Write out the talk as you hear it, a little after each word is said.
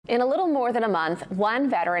In a little more than a month, one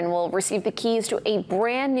veteran will receive the keys to a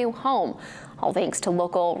brand new home, all thanks to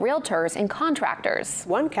local realtors and contractors.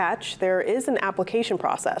 One catch, there is an application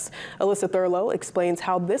process. Alyssa Thurlow explains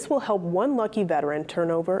how this will help one lucky veteran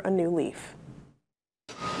turn over a new leaf.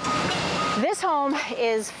 This home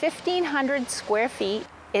is 1,500 square feet.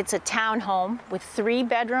 It's a townhome with 3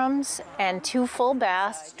 bedrooms and 2 full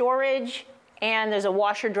baths, storage, and there's a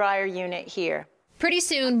washer-dryer unit here. Pretty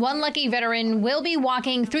soon, one lucky veteran will be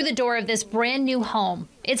walking through the door of this brand new home.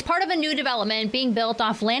 It's part of a new development being built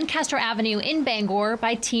off Lancaster Avenue in Bangor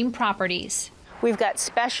by Team Properties. We've got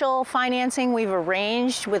special financing we've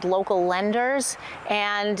arranged with local lenders,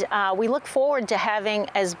 and we look forward to having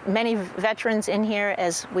as many veterans in here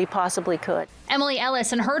as we possibly could. Emily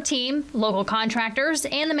Ellis and her team, local contractors,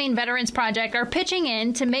 and the Maine Veterans Project are pitching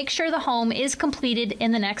in to make sure the home is completed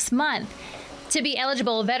in the next month. To be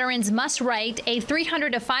eligible, veterans must write a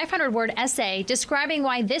 300 to 500-word essay describing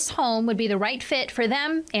why this home would be the right fit for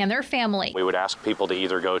them and their family. We would ask people to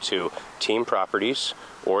either go to Team Properties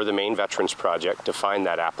or the Maine Veterans Project to find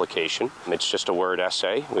that application. It's just a word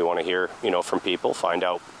essay. We want to hear, from people, find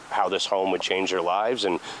out how this home would change their lives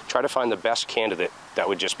and try to find the best candidate that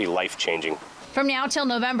would just be life-changing. From now till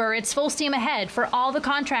November, it's full steam ahead for all the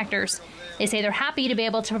contractors. They say they're happy to be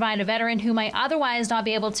able to provide a veteran who might otherwise not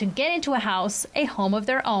be able to get into a house a home of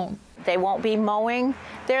their own. They won't be mowing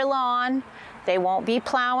their lawn. They won't be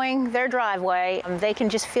plowing their driveway. They can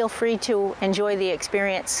just feel free to enjoy the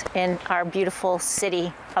experience in our beautiful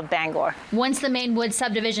city of Bangor. Once the Maine Woods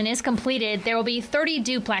subdivision is completed, there will be 30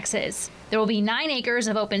 duplexes. There will be 9 acres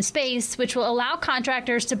of open space, which will allow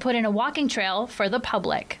contractors to put in a walking trail for the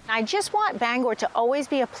public. I just want Bangor to always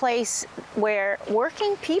be a place where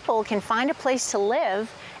working people can find a place to live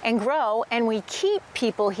and grow, and we keep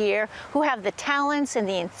people here who have the talents and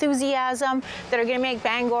the enthusiasm that are going to make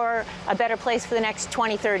Bangor a better place for the next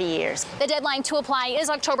 20, 30 years. The deadline to apply is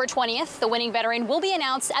October 20th. The winning veteran will be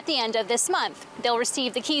announced at the end of this month. They'll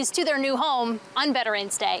receive the keys to their new home on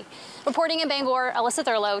Veterans Day. Reporting in Bangor, Alyssa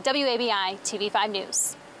Thurlow, WABI TV5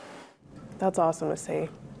 News. That's awesome to see.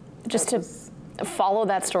 Just to follow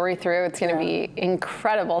that story through, it's going to be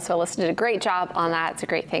incredible. So Alyssa did a great job on that. It's a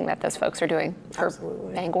great thing that those folks are doing for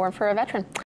Bangor and for a veteran.